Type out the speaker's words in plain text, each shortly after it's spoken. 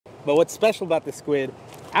But what's special about the squid,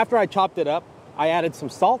 after I chopped it up, I added some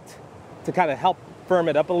salt to kind of help firm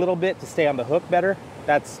it up a little bit to stay on the hook better.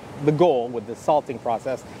 That's the goal with the salting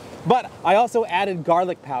process. But I also added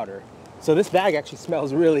garlic powder. So this bag actually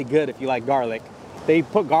smells really good if you like garlic. They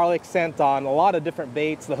put garlic scent on a lot of different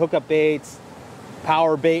baits, the hookup baits,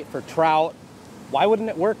 power bait for trout. Why wouldn't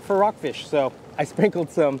it work for rockfish? So I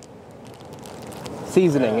sprinkled some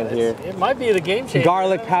seasoning in here. It might be the game changer.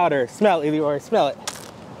 Garlic powder. Smell it, Elior. Smell it.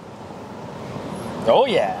 Oh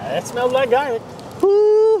yeah, that smells like garlic.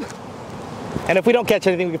 Woo! And if we don't catch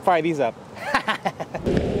anything, we can fry these up.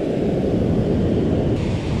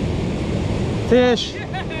 Fish.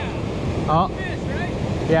 Yeah. Oh. Fish,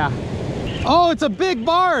 right? Yeah. Oh, it's a big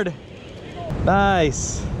barred.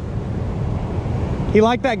 Nice. He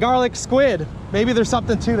liked that garlic squid. Maybe there's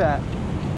something to that.